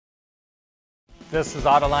This is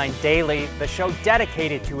Autoline Daily, the show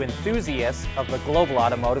dedicated to enthusiasts of the global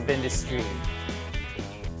automotive industry.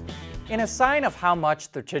 In a sign of how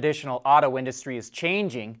much the traditional auto industry is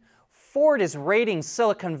changing, Ford is raiding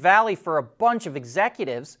Silicon Valley for a bunch of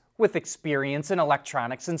executives with experience in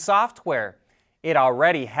electronics and software. It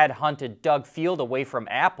already headhunted Doug Field away from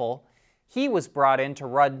Apple. He was brought in to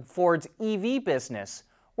run Ford's EV business,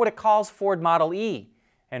 what it calls Ford Model E,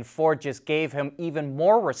 and Ford just gave him even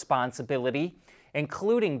more responsibility,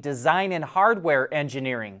 including design and hardware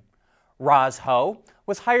engineering. Roz Ho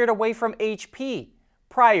was hired away from HP.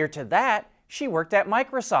 Prior to that, she worked at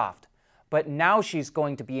Microsoft. But now she's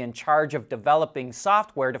going to be in charge of developing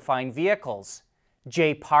software-defined vehicles.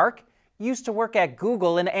 Jay Park used to work at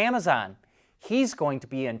Google and Amazon. He's going to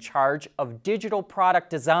be in charge of digital product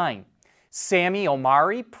design. Sami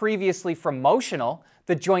Omari, previously from Motional,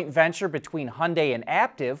 the joint venture between Hyundai and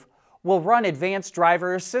Aptiv, will run advanced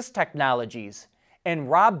driver assist technologies.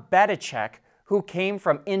 And Rob Bedicek, who came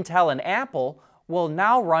from Intel and Apple, will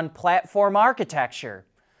now run platform architecture.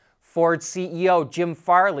 Ford CEO Jim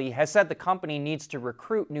Farley has said the company needs to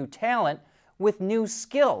recruit new talent with new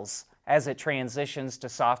skills as it transitions to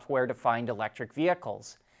software-defined electric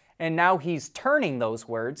vehicles. And now he's turning those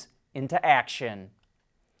words into action.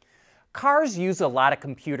 Cars use a lot of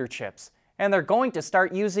computer chips, and they're going to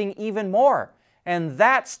start using even more. And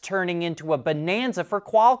that's turning into a bonanza for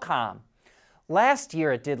Qualcomm. Last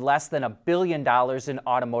year, it did less than $1 billion in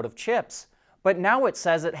automotive chips, but now it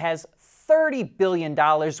says it has $30 billion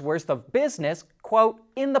worth of business, quote,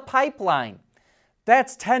 in the pipeline.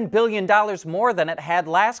 That's $10 billion more than it had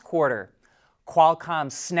last quarter.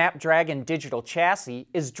 Qualcomm's Snapdragon digital chassis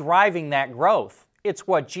is driving that growth. It's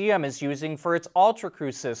what GM is using for its Ultra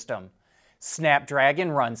Cruise system. Snapdragon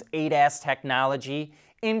runs ADAS technology,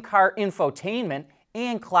 in-car infotainment,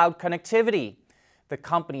 and cloud connectivity. The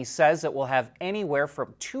company says it will have anywhere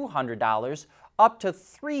from $200 up to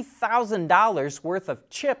 $3,000 worth of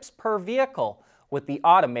chips per vehicle with the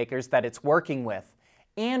automakers that it's working with.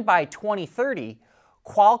 And by 2030,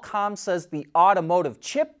 Qualcomm says the automotive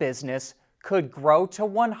chip business could grow to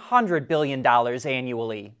 $100 billion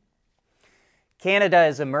annually. Canada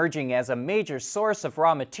is emerging as a major source of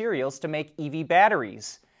raw materials to make EV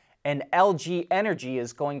batteries. And LG Energy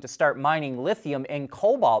is going to start mining lithium and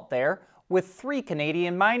cobalt there with 3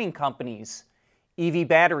 Canadian mining companies. EV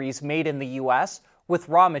batteries made in the U.S. with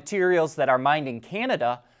raw materials that are mined in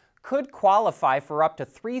Canada could qualify for up to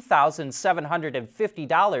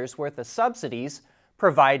 $3,750 worth of subsidies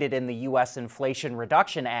provided in the U.S. Inflation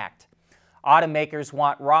Reduction Act. Automakers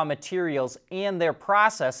want raw materials and their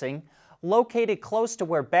processing located close to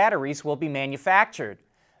where batteries will be manufactured.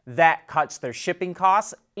 That cuts their shipping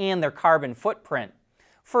costs and their carbon footprint.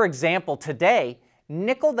 For example, today,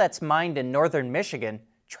 nickel that's mined in northern Michigan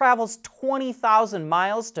travels 20,000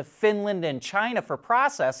 miles to Finland and China for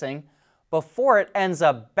processing before it ends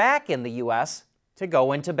up back in the U.S. to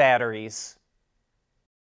go into batteries.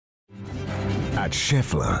 At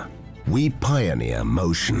Schaeffler, we pioneer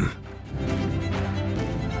motion.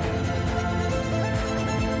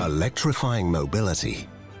 Electrifying mobility,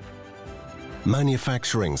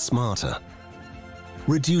 manufacturing smarter,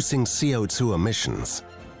 reducing CO2 emissions,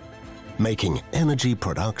 making energy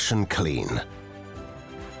production clean.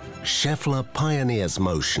 Schaeffler pioneers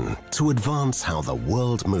motion to advance how the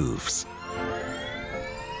world moves.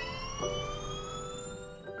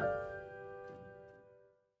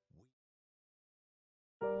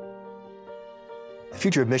 The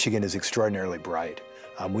future of Michigan is extraordinarily bright.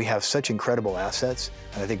 We have such incredible assets,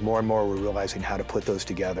 and I think more and more we're realizing how to put those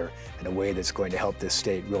together in a way that's going to help this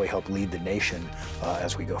state really help lead the nation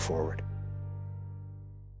as we go forward.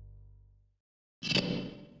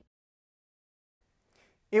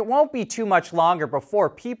 It won't be too much longer before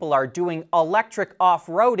people are doing electric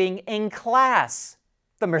off-roading in class.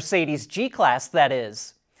 The Mercedes G-Class, that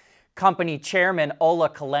is. Company chairman Ola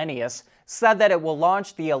Källenius said that it will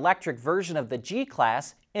launch the electric version of the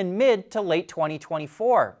G-Class in mid to late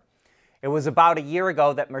 2024. It was about a year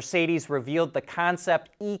ago that Mercedes revealed the concept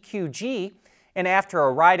EQG, and after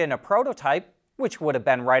a ride in a prototype, which would have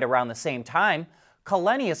been right around the same time,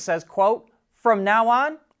 Källenius says, quote, "From now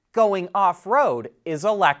on, going off-road is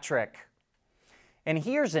electric." And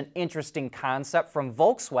here's an interesting concept from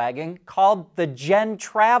Volkswagen called the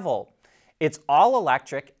GEN.TRAVEL. It's all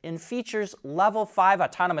electric and features level 5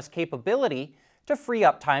 autonomous capability to free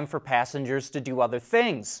up time for passengers to do other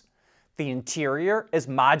things. The interior is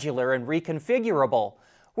modular and reconfigurable,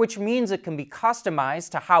 which means it can be customized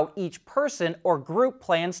to how each person or group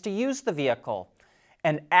plans to use the vehicle.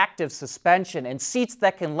 And active suspension and seats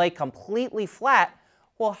that can lay completely flat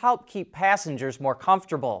will help keep passengers more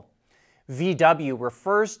comfortable. VW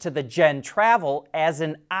refers to the GEN.TRAVEL as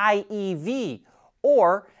an IEV,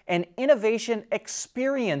 or an Innovation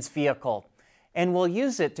Experience Vehicle, and will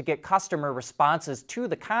use it to get customer responses to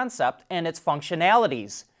the concept and its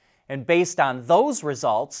functionalities. And based on those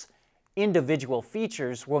results, individual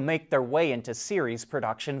features will make their way into series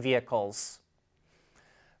production vehicles.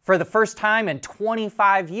 For the first time in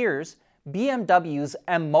 25 years, BMW's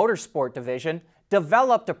M Motorsport division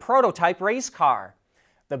developed a prototype race car.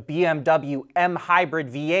 The BMW M Hybrid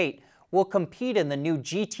V8 will compete in the new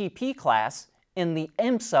GTP class in the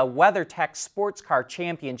IMSA WeatherTech Sports Car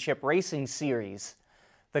Championship Racing Series.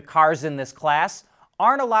 The cars in this class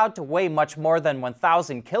aren't allowed to weigh much more than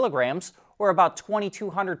 1,000 kilograms, or about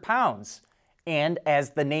 2,200 pounds. And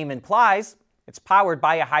as the name implies, it's powered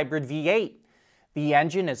by a hybrid V8. The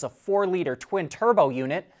engine is a 4-liter twin-turbo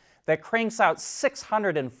unit that cranks out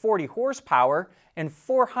 640 horsepower and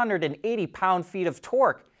 480 pound-feet of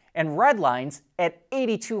torque and redlines at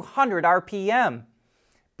 8,200 RPM.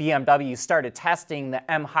 BMW started testing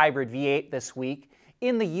the M Hybrid V8 this week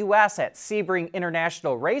in the U.S. at Sebring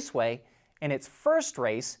International Raceway, and its first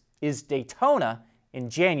race is Daytona in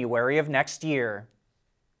January of next year.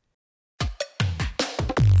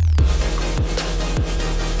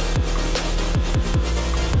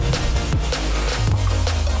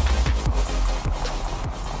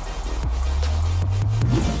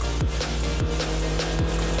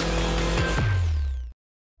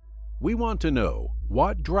 We want to know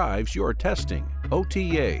what drives your testing.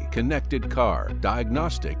 OTA, connected car,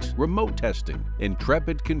 diagnostics, remote testing.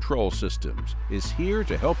 Intrepid Control Systems is here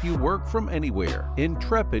to help you work from anywhere.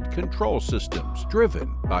 Intrepid Control Systems,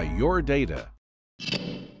 driven by your data.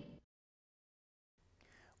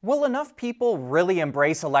 Will enough people really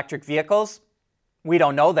embrace electric vehicles? We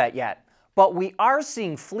don't know that yet, but we are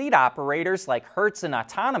seeing fleet operators like Hertz and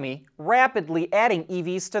Autonomy rapidly adding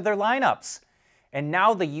EVs to their lineups. And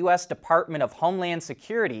now the U.S. Department of Homeland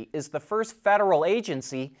Security is the first federal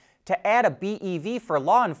agency to add a BEV for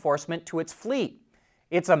law enforcement to its fleet.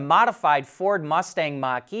 It's a modified Ford Mustang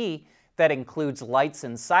Mach-E that includes lights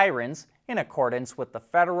and sirens in accordance with the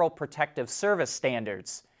Federal Protective Service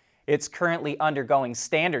standards. It's currently undergoing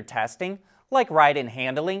standard testing, like ride and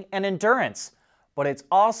handling and endurance, but it's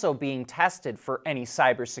also being tested for any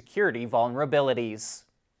cybersecurity vulnerabilities.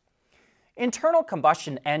 Internal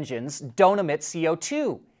combustion engines don't emit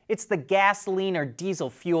CO2. It's the gasoline or diesel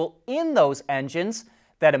fuel in those engines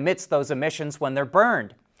that emits those emissions when they're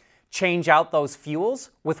burned. Change out those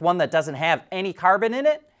fuels with one that doesn't have any carbon in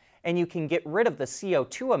it, and you can get rid of the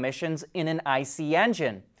CO2 emissions in an IC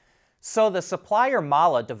engine. So the supplier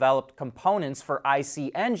Mahle developed components for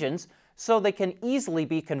IC engines so they can easily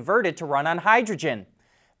be converted to run on hydrogen.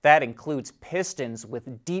 That includes pistons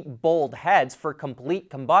with deep bowled heads for complete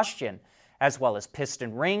combustion, as well as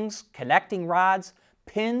piston rings, connecting rods,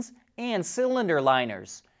 pins, and cylinder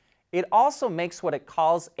liners. It also makes what it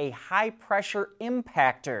calls a high-pressure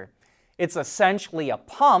impactor. It's essentially a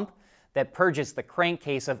pump that purges the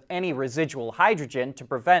crankcase of any residual hydrogen to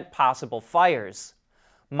prevent possible fires.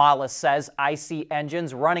 Mahle says IC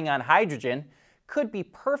engines running on hydrogen could be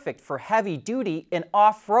perfect for heavy-duty and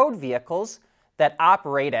off-road vehicles that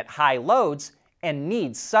operate at high loads and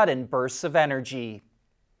need sudden bursts of energy.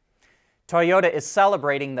 Toyota is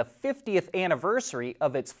celebrating the 50th anniversary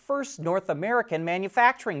of its first North American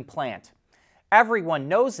manufacturing plant. Everyone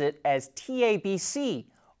knows it as TABC,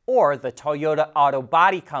 or the Toyota Auto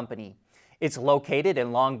Body Company. It's located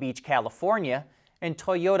in Long Beach, California, and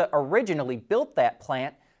Toyota originally built that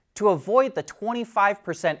plant to avoid the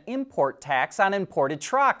 25% import tax on imported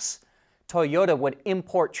trucks. Toyota would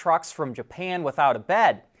import trucks from Japan without a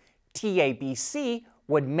bed. TABC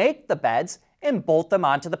would make the beds and bolt them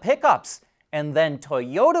onto the pickups, and then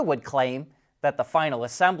Toyota would claim that the final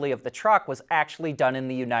assembly of the truck was actually done in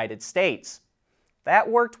the United States. That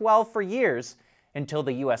worked well for years until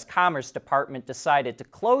the U.S. Commerce Department decided to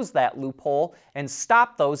close that loophole and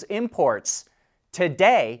stop those imports.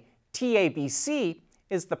 Today, TABC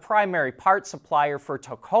is the primary part supplier for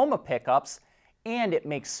Tacoma pickups, and it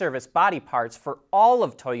makes service body parts for all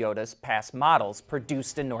of Toyota's past models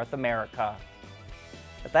produced in North America.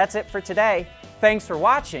 But that's it for today. Thanks for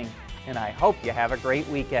watching, and I hope you have a great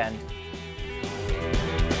weekend.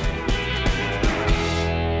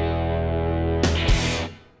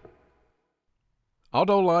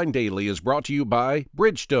 Autoline Daily is brought to you by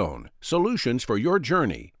Bridgestone, solutions for your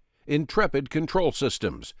journey. Intrepid Control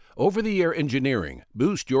Systems, over-the-air engineering,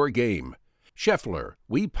 boost your game. Scheffler,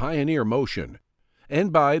 we pioneer motion.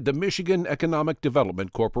 And by the Michigan Economic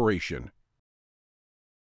Development Corporation.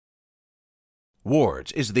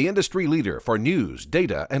 Ward's is the industry leader for news,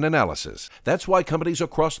 data, and analysis. That's why companies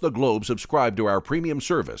across the globe subscribe to our premium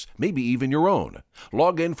service, maybe even your own.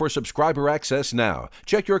 Log in for subscriber access now.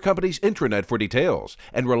 Check your company's intranet for details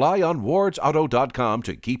and rely on wardsauto.com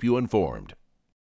to keep you informed.